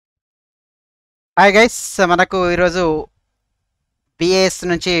Hi guys, మనకు ఈరోజు BAS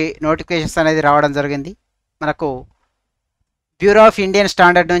నుంచి నోటిఫికేషన్స్ అనేది రావడం జరిగింది. మనకు బ్యూరో ఆఫ్ ఇండియన్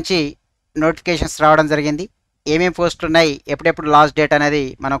స్టాండర్డ్ నుంచి నోటిఫికేషన్స్ రావడం జరిగింది. ఏమేమి పోస్టులు ఉన్నాయి, ఎప్పుడెప్పుడు లాస్ట్ డేట్ అనేది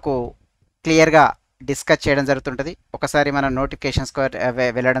మనకు క్లియర్గా డిస్కస్ చేయడం జరుగుతుంటుంది. ఒకసారి మనం నోటిఫికేషన్స్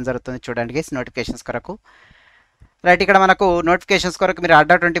వెళ్ళడం జరుగుతుంది. చూడండి గైస్, నోటిఫికేషన్స్ కొరకు రైట్. ఇక్కడ మనకు నోటిఫికేషన్స్ కొరకు మీరు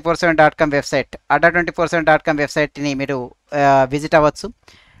adda247.com వెబ్సైట్, adda247.com వెబ్సైట్ని మీరు విజిట్ అవ్వచ్చు.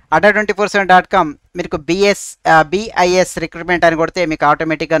 adda247.com మీకు BIS రిక్రూట్మెంట్ అని కొడితే మీకు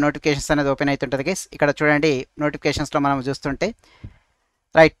ఆటోమేటిక్గా నోటిఫికేషన్స్ అనేది ఓపెన్ అవుతుంటుంది గైస్. ఇక్కడ చూడండి, నోటిఫికేషన్స్లో మనం చూస్తుంటే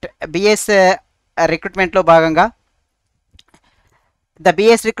రైట్, BIS రిక్రూట్మెంట్లో భాగంగా the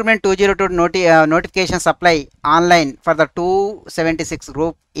BIS recruitment 202 notifications apply online for the 276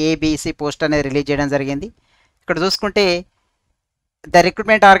 group ABC post అనేది రిలీజ్ చేయడం జరిగింది. ఇక్కడ చూసుకుంటే the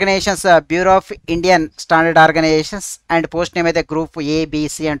recruitment organisations bureau of Indian standard organisations and post name అయితే గ్రూప్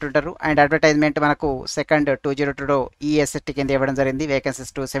ABC అంటుంటారు. అండ్ అడ్వర్టైజ్మెంట్ మనకు 2nd 2022 EST కింద ఇవ్వడం జరిగింది.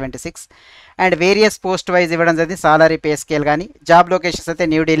 Vacancies 276 and various post wise ఇవ్వడం జరిగింది. సాలరీ పే స్కేల్ కానీ జాబ్ లొకేషన్స్ అయితే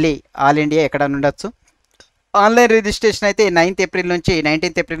న్యూఢిల్లీ, ఆల్ ఇండియా ఎక్కడ ఉండొచ్చు. ఆన్లైన్ రిజిస్ట్రేషన్ అయితే 9th ఏప్రిల్ నుంచి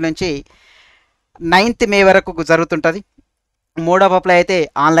 19th ఏప్రిల్ నుంచి 9th మే వరకు జరుగుతుంటుంది. మోడ్ ఆఫ్ అప్లై అయితే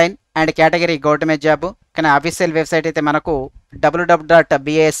online and category government job. కానీ అఫీషియల్ వెబ్సైట్ అయితే మనకు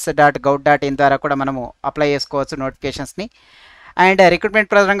www.bis.gov.in ద్వారా కూడా మనము అప్లై చేసుకోవచ్చు నోటిఫికేషన్స్ని. అండ్ రిక్రూట్మెంట్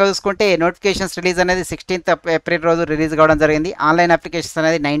ప్రధానంగా చూసుకుంటే నోటిఫికేషన్స్ రిలీజ్ అనేది 16th ఏప్రిల్ రోజు రిలీజ్ కావడం జరిగింది. ఆన్లైన్ అప్లికేషన్స్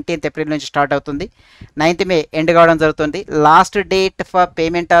అనేది 19th ఏప్రిల్ నుంచి స్టార్ట్ అవుతుంది. 9th మే ఎండ్ కావడం జరుగుతుంది. Last date for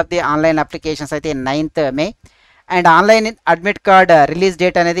payment of the online applications అయితే 9th May. And online admit card release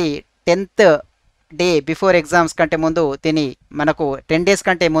date అనేది 10th డే బిఫోర్ ఎగ్జామ్స్ కంటే ముందు దీన్ని మనకు 10 days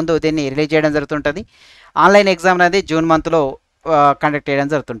కంటే ముందు దీన్ని రిలీజ్ చేయడం జరుగుతుంటుంది. ఆన్లైన్ ఎగ్జామ్ అనేది జూన్ మంత్లో కండక్ట్ చేయడం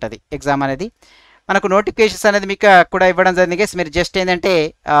జరుగుతుంటుంది. ఎగ్జామ్ అనేది మనకు నోటిఫికేషన్స్ అనేది మీకు కూడా ఇవ్వడం జరిగింది గైస్. మీరు జస్ట్ ఏంటంటే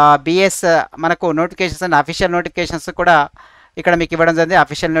BS మనకు నోటిఫికేషన్స్ అండ్ అఫీషియల్ నోటిఫికేషన్స్ కూడా ఇక్కడ మీకు ఇవ్వడం జరిగింది.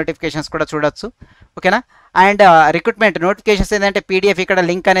 అఫీషియల్ నోటిఫికేషన్స్ కూడా చూడొచ్చు, ఓకేనా. అండ్ రిక్రూట్మెంట్ నోటిఫికేషన్స్ ఏంటంటే PDF ఇక్కడ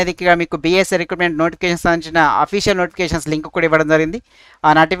లింక్ అనేది ఇక్కడ మీకు BS రిక్రూట్మెంట్ నోటిఫికేషన్స్ సంబంధించిన అఫీషియల్ నోటిఫికేషన్స్ లింక్ కూడా ఇవ్వడం జరిగింది. ఆ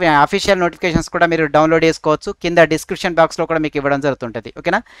అఫీషియల్ నోటిఫికేషన్స్ కూడా మీరు డౌన్లోడ్ చేసుకోవచ్చు. కింద డిస్క్రిప్షన్ బాక్స్లో కూడా మీకు ఇవ్వడం జరుగుతుంటుంది,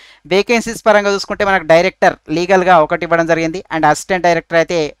 ఓకేనా. వేకెన్సీస్ పరంగా చూసుకుంటే మనకు డైరెక్టర్ లీగల్గా ఒకటి ఇవ్వడం జరిగింది. అండ్ అసిస్టెంట్ డైరెక్టర్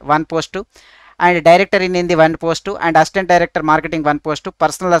అయితే 1 post, and director in Hindi 1 post, and assistant director marketing 1 post,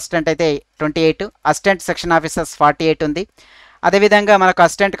 personal assistant అయితే 28, అసిస్టెంట్ సెక్షన్ ఆఫీసర్స్ 48 ఉంది. అదేవిధంగా మనకు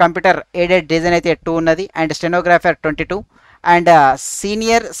అసిస్టెంట్ కంప్యూటర్ ఎయిడెడ్ డిజైన్ అయితే 2 ఉన్నది. And stenographer 22, and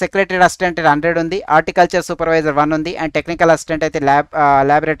senior secretary assistant 100 ఉంది. హార్టికల్చర్ సూపర్వైజర్ 1 ఉంది. అండ్ టెక్నికల్ అసిస్టెంట్ అయితే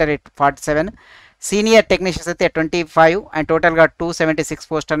ల్యాబొరేటరీ 47, సీనియర్ టెక్నీషియన్స్ అయితే 25, అండ్ టోటల్గా 276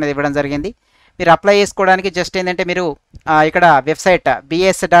 పోస్ట్ అనేది ఇవ్వడం జరిగింది. మీరు అప్లై చేసుకోవడానికి జస్ట్ ఏంటంటే మీరు ఇక్కడ వెబ్సైట్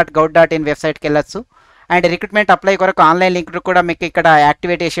bs.gov.in వెబ్సైట్కి వెళ్ళొచ్చు. అండ్ రిక్రూట్మెంట్ అప్లై కొరకు ఆన్లైన్ లింక్ కూడా మీకు ఇక్కడ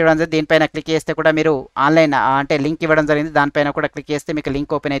యాక్టివేట్ చేసి ఇవ్వడం జరిగింది. దీనిపైన క్లిక్ చేస్తే కూడా మీరు ఆన్లైన్ అంటే లింక్ ఇవ్వడం జరిగింది. దానిపైన కూడా క్లిక్ చేస్తే మీకు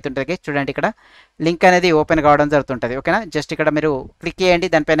లింక్ ఓపెన్ అవుతుంటుంది. చూడండి, ఇక్కడ లింక్ అనేది ఓపెన్ కావడం జరుగుతుంటుంది, ఓకేనా. జస్ట్ ఇక్కడ మీరు క్లిక్ చేయండి,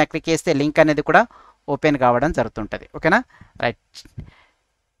 దానిపైన క్లిక్ చేస్తే లింక్ అనేది కూడా ఓపెన్ కావడం జరుగుతుంటుంది, ఓకేనా. రైట్,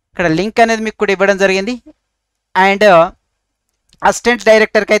 ఇక్కడ లింక్ అనేది మీకు కూడా ఇవ్వడం జరిగింది. అండ్ అసిస్టెంట్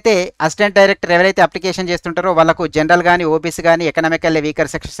డైరెక్టర్కి అయితే అసిస్టెంట్ డైరెక్టర్ ఎవరైతే అప్లికేషన్ చేస్తుంటారో వాళ్ళకు జనరల్ కానీ ఓబీసీ కానీ ఎకనామికల్ వీకర్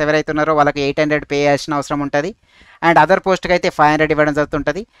సెక్షన్స్ ఎవరైతే ఉన్నారో వాళ్ళకి 800 పే చేయాల్సిన అవసరం ఉంటుంది. అండ్ అదర్ పోస్ట్కి అయితే 500 ఇవ్వడం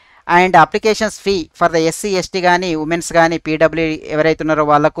జరుగుతుంటుంది. And applications fee for the SC ST కానీ ఉమెన్స్ కానీ PW ఎవరైతే ఉన్నారో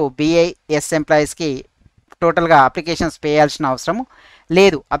వాళ్ళకు BIS ఎంప్లాయీస్కి టోటల్గా అప్లికేషన్స్ పే చేయాల్సిన అవసరం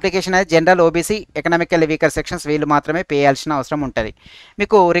లేదు. అప్లికేషన్ అనేది general OBC economical weaker sections వీళ్ళు మాత్రమే పే చేయాల్సిన అవసరం ఉంటుంది.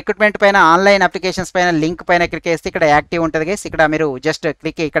 మీకు రిక్రూట్మెంట్ పైన ఆన్లైన్ అప్లికేషన్స్ పైన లింక్ పైన క్లిక్ చేస్తే ఇక్కడ యాక్టివ్ ఉంటుంది గైస్. ఇక్కడ మీరు జస్ట్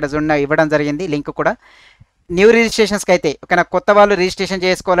క్లిక్ ఇక్కడ ఇవ్వడం జరిగింది లింక్ కూడా. న్యూ రిజిస్ట్రేషన్స్కి అయితే ఓకేనా, కొత్త వాళ్ళు రిజిస్ట్రేషన్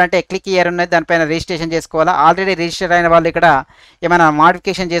చేసుకోవాలంటే క్లిక్ ఇయర్ ఉన్నది, దానిపైన రిజిస్ట్రేషన్ చేసుకోవాలా. ఆల్రెడీ రిజిస్టర్ అయిన వాళ్ళు ఇక్కడ ఏమైనా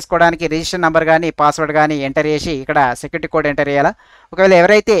మాడిఫికేషన్ చేసుకోవడానికి రిజిస్టర్ నెంబర్ కానీ పాస్వర్డ్ కానీ ఎంటర్ చేసి ఇక్కడ సెక్యూరిటీ కోడ్ ఎంటర్ చేయాలా. ఒకవేళ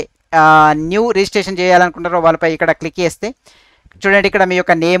ఎవరైతే న్యూ రిజిస్ట్రేషన్ చేయాలనుకుంటారో వాళ్ళపై ఇక్కడ క్లిక్ చేస్తే చూడండి, ఇక్కడ మీ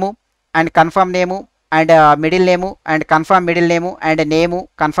యొక్క name and confirm name and middle name and confirm middle name and name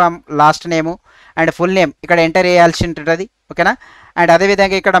confirm last name and full name ఇక్కడ ఎంటర్ చేయాల్సి ఉంటుంది, ఓకేనా. అండ్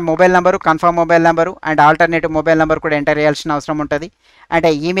అదేవిధంగా ఇక్కడ mobile number, confirm mobile number and alternative mobile number కూడా ఎంటర్ చేయాల్సిన అవసరం ఉంటుంది.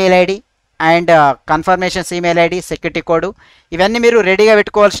 అంటే email ID and confirmations email ID, security code ఇవన్నీ మీరు రెడీగా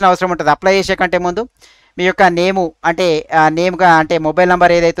పెట్టుకోవాల్సిన అవసరం ఉంటుంది. అప్లై చేసే కంటే ముందు మీ యొక్క నేము అంటే నేమ్గా అంటే మొబైల్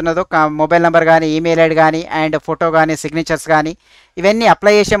నెంబర్ ఏదైతే ఉన్నదో మొబైల్ నెంబర్ కానీ ఈమెయిల్ ఐడి కానీ అండ్ ఫోటో కానీ సిగ్నేచర్స్ కానీ ఇవన్నీ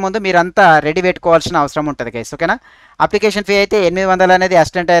అప్లై చేసే ముందు మీరంతా రెడీ పెట్టుకోవాల్సిన అవసరం ఉంటుంది గైస్. ఓకేనా. అప్లికేషన్ ఫీ అయితే 800 అనేది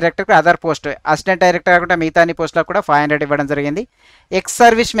అసిస్టెంట్ డైరెక్టర్కి, అదర్ పోస్ట్ అసిస్టెంట్ డైరెక్టర్ కాకుండా మిగతా అన్ని పోస్టులకు కూడా 500 ఇవ్వడం జరిగింది. Ex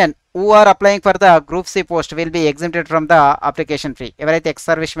service men who are applying for the group C post will be exempted from the application fee. ఎవరైతే ఎక్స్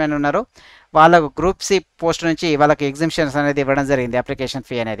సర్వీస్ మెన్ ఉన్నారో వాళ్ళకు గ్రూప్ సి పోస్ట్ నుంచి వాళ్ళకి ఎగ్జిబిషన్స్ అనేది ఇవ్వడం జరిగింది, అప్లికేషన్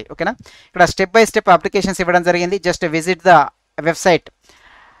ఫీ అనేది. ఓకేనా. ఇక్కడ స్టెప్ బై స్టెప్ అప్లికేషన్స్ ఇవ్వడం జరిగింది. Just visit the website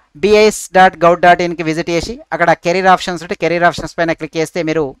BIS.gov.inకి visit చేసి అక్కడ కెరీర్ ఆప్షన్స్ ఉంటే కెరీర్ ఆప్షన్స్ పైన క్లిక్ చేస్తే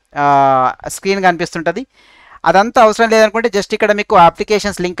మీరు స్క్రీన్ కనిపిస్తుంటుంది. అదంతా అవసరం లేదనుకుంటే జస్ట్ ఇక్కడ మీకు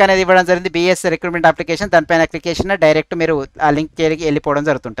అప్లికేషన్స్ లింక్ అనేది ఇవ్వడం జరిగింది, BIS రిక్రూట్మెంట్ అప్లికేషన్. దానిపైన క్లిక్ చేసిన డైరెక్ట్ మీరు ఆ లింక్ వెళ్ళిపోవడం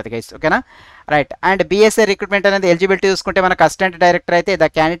జరుగుతుంటుంది గైస్. ఓకేనా. రైట్. అండ్ BIS రిక్రూట్మెంట్ అనేది ఎలిజిబిలిటీ చూసుకుంటే మనకు అసిస్టెంట్ డైరెక్టర్ అయితే the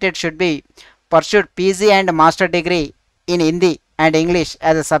candidate should be pursued PG and master degree in Hindi and English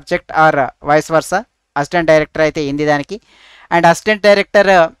as a subject are vice versa. Assistant director అయితే హిందీ దానికి. And assistant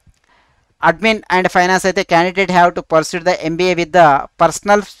director admin and finance అయితే candidate have to pursue the MBA with the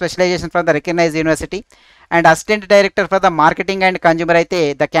personal specialization from the recognized university. And assistant director for the marketing and consumer అయితే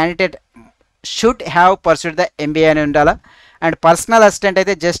the candidate should have pursued the MBA అని ఉండాలి. And personal assistant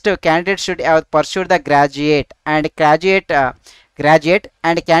అయితే just candidate should have pursued the graduate and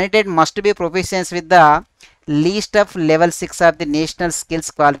candidate must be proficiency with the least of level 6 of the national skills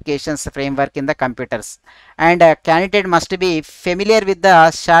qualifications framework in the computers. And candidate must be familiar with the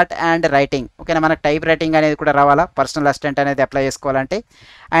short and writing. ఓకేనా. మనకు type writing అనేది కూడా రావాలా personal assistant అనేది apply చేసుకోవాలంటే.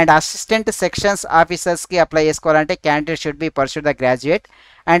 And assistant sections ఆఫీసర్స్కి apply చేసుకోవాలంటే candidate should be pursued the graduate.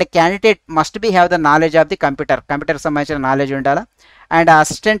 And candidate must be have the knowledge of the computer సంబంధించిన knowledge ఉండాలా. అండ్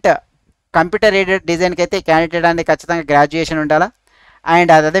అసిస్టెంట్ కంప్యూటర్ ఎయిడెడ్ డిజైన్కి అయితే క్యాండిడేట్ అనేది ఖచ్చితంగా గ్రాడ్యుయేషన్ ఉండాలా.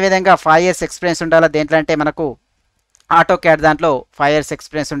 అండ్ అదేవిధంగా 5 years ఎక్స్పీరియన్స్ ఉండాలా. దేంట్లో అంటే మనకు ఆటో క్యాడ్ దాంట్లో 5 years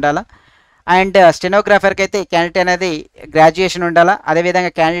ఎక్స్పీరియన్స్ ఉండాలా. అండ్ స్టెనోగ్రాఫర్కి అయితే క్యాండిడేట్ అనేది గ్రాడ్యుయేషన్ ఉండాలా.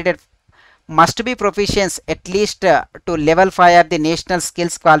 అదేవిధంగా candidate must be proficiency at least to level 5 of the national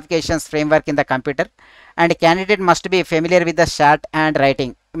skills qualifications framework in the computer. And candidate must be familiar with the short and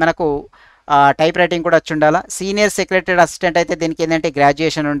writing. మనకు type writing కూడా వచ్చి ఉండాలా. Senior secretary assistant అయితే దీనికి ఏంటంటే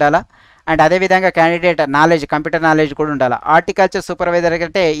graduation ఉండాలా. And అదేవిధంగా candidate knowledge computer knowledge కూడా ఉండాలి. హార్టికల్చర్ సూపర్వైజర్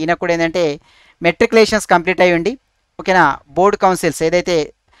అంటే ఈయన కూడా ఏంటంటే మెట్రికులేషన్స్ కంప్లీట్ అయ్యి ఉండి. ఓకేనా. బోర్డ్ కౌన్సిల్స్ ఏదైతే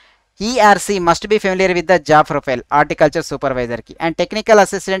ERC must be familiar with the job profile horticulture సూపర్వైజర్కి. And technical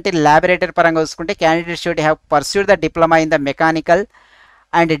assistant laboratory పరంగా చూసుకుంటే candidate should have pursued the diploma in the mechanical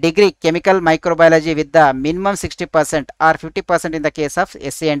and degree chemical microbiology with the minimum 60% are 50% in the case of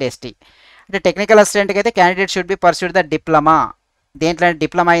SC and ST. అంటే technical అసిస్టెంట్కి అయితే candidate should be pursued the diploma. దేంట్లో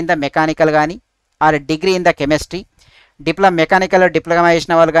diploma in the mechanical కానీ are degree in the chemistry. Mechanical diploma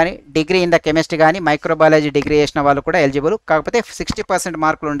చేసిన వాళ్ళు కానీ degree in the chemistry కానీ microbiology degree చేసిన వాళ్ళు కూడా ఎలిజిబుల్. కాకపోతే 60%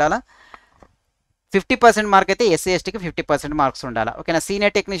 మార్కులు ఉండాలా. 50% మార్క్ అయితే SC STకి 50% మార్క్స్ ఉండాలా. ఓకేనా.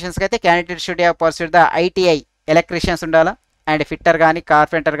 సీనియర్ టెక్నీషియన్స్కి అయితే candidate should have pursued the ITI electricians ఉండాలా. అండ్ ఫిట్టర్ కానీ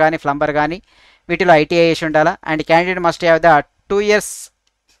కార్పెంటర్ కానీ ప్లంబర్ కానీ వీటిలో ITI చేసి ఉండాలా. And candidate must have the 2 years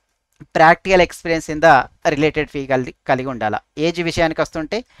practical experience in the related fee కలిగి ఉండాలి. ఏజ్ విషయానికి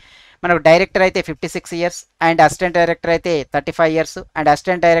వస్తుంటే మనకు డైరెక్టర్ అయితే 56 years అండ్ అసిస్టెంట్ డైరెక్టర్ అయితే 35 years and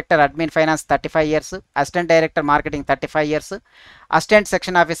assistant director admin finance 35 years, assistant director marketing 35 years, assistant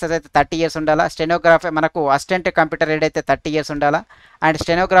section officers అయితే 30 years ఉండాలా. Stenographer మనకు అసిస్టెంట్ కంప్యూటర్ హెడ్ అయితే 30 years ఉండాలా. అండ్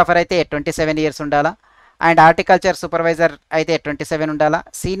స్టెనోగ్రాఫర్ అయితే 27 years ఉండాలా. అండ్ హార్టికల్చర్ సూపర్వైజర్ అయితే 27 ఉండాలా.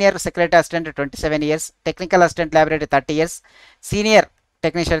 Senior secretary assistant 27 years, technical assistant laboratory 30 years, senior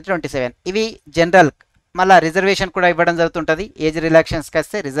technician అయితే 27. ఇవి జనరల్. మళ్ళీ రిజర్వేషన్ కూడా ఇవ్వడం జరుగుతుంటుంది. ఏజ్ రిలాక్సేషన్స్కి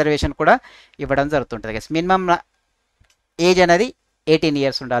వస్తే రిజర్వేషన్ కూడా ఇవ్వడం జరుగుతుంటుంది గైస్. మినిమం ఏజ్ అనేది 18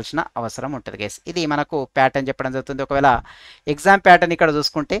 years ఉండాల్సిన అవసరం ఉంటుంది గైస్. ఇది మనకు ప్యాటర్న్ చెప్పడం జరుగుతుంది. ఒకవేళ ఎగ్జామ్ ప్యాటర్న్ ఇక్కడ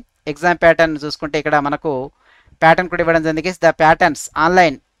చూసుకుంటే ఇక్కడ మనకు ప్యాటర్న్ కూడా ఇవ్వడం జరిగింది guys. The patterns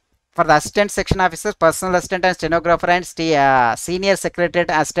online for the assistant section officer, personal assistant and stenographer and senior secretary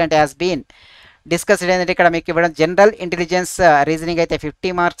assistant has been discuss ఏంటంటే ఇక్కడ మీకు ఇవ్వడం జనరల్ ఇంటెలిజెన్స్ రీజనింగ్ అయితే 50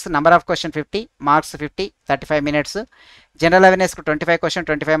 marks, number of question 50 marks 50, 35 minutes. General అవేర్నెస్కు 25 questions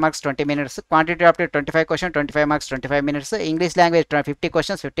 25 marks 20 minutes. Quantity aptitude 25 questions 25 marks 25 minutes. English language 50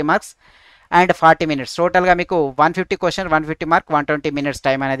 questions 50 marks and 40 minutes. టోటల్గా మీకు 150 questions 150 mark 120 minutes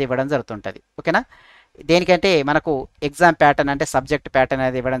time అనేది ఇవ్వడం జరుగుతుంటుంది. ఓకేనా. దేనికంటే మనకు ఎగ్జామ్ ప్యాటర్న్ అంటే సబ్జెక్ట్ ప్యాటర్న్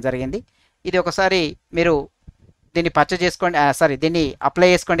అనేది ఇవ్వడం జరిగింది. ఇది ఒకసారి మీరు దీన్ని పర్చేజ్ చేసుకోండి, దీన్ని అప్లై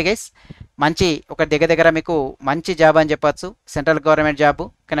చేసుకోండి గైస్. మంచి ఒక దగ్గర మీకు మంచి జాబ్ అని చెప్పొచ్చు, సెంట్రల్ గవర్నమెంట్ జాబ్.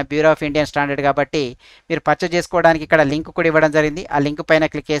 కానీ బ్యూరో ఆఫ్ ఇండియన్ స్టాండర్డ్ కాబట్టి మీరు పర్చేజ్ చేసుకోవడానికి ఇక్కడ లింక్ కూడా ఇవ్వడం జరిగింది. ఆ లింక్ పైన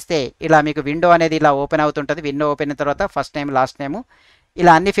క్లిక్ చేస్తే ఇలా మీకు విండో అనేది ఇలా ఓపెన్ అవుతుంటుంది. విండో ఓపెన్ అయిన తర్వాత ఫస్ట్ నేమ్ లాస్ట్ నేమ్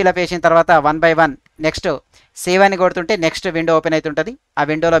ఇలా అన్ని ఫిలప్ చేసిన తర్వాత 1 బై 1 నెక్స్ట్ సేవ్ అని కొడుతుంటే నెక్స్ట్ విండో ఓపెన్ అవుతుంటుంది. ఆ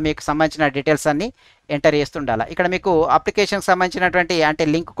విండోలో మీకు సంబంధించిన డీటెయిల్స్ అన్ని ఎంటర్ చేస్తుండాలి. ఇక్కడ మీకు అప్లికేషన్కి సంబంధించినటువంటి అంటే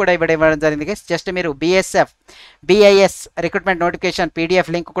లింక్ కూడా ఇవ్వడం జరిగింది గైస్. జస్ట్ మీరు BIS recruitment notification PDF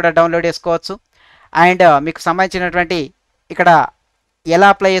link కూడా డౌన్లోడ్ చేసుకోవచ్చు. అండ్ మీకు సంబంధించినటువంటి ఇక్కడ ఎలా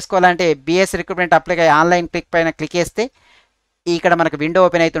అప్లై చేసుకోవాలంటే BIS recruitment apply online click చేస్తే ఇక్కడ మనకు విండో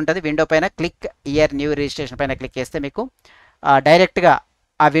ఓపెన్ అవుతుంటుంది. విండో పైన క్లిక్ ఇయర్ న్యూ రిజిస్ట్రేషన్ పైన క్లిక్ చేస్తే మీకు డైరెక్ట్గా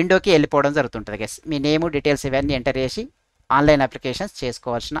ఆ విండోకి వెళ్ళిపోవడం జరుగుతుంటుంది గైస్. మీ నేము డీటెయిల్స్ ఇవన్నీ ఎంటర్ చేసి ఆన్లైన్ అప్లికేషన్స్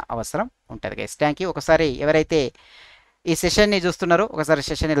చేసుకోవాల్సిన అవసరం ఉంటుంది గైస్. Thank you. ఒకసారి ఎవరైతే ఈ సెషన్ని చూస్తున్నారో ఒకసారి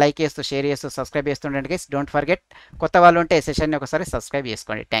సెషన్ని లైక్ చేస్తూ షేర్ చేస్తూ సబ్స్క్రైబ్ చేస్తుండండి గైస్. డోంట్ ఫర్గెట్ కొత్త వాళ్ళు ఉంటే సెషన్ని ఒకసారి సబ్స్క్రైబ్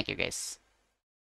చేసుకోండి. Thank you guys.